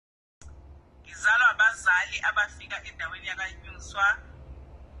wabazali abafika endaweni yakanyuswa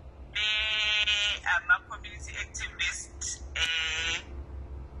ama-community activist,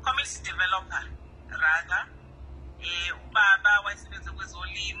 community developer rather. Ubaba wayesebenza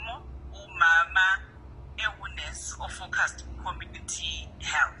kwezolimo, umama e-UNksz o-focused community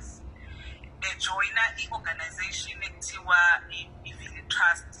health. Bejoyina i-organization ekuthiwa i-Village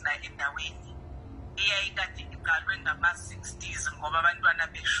Trust la endaweni. Eyayikade iqalwe ngama-60s ngoba abantwana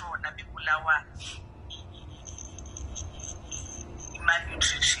beshona bebulawa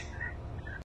malnutrition.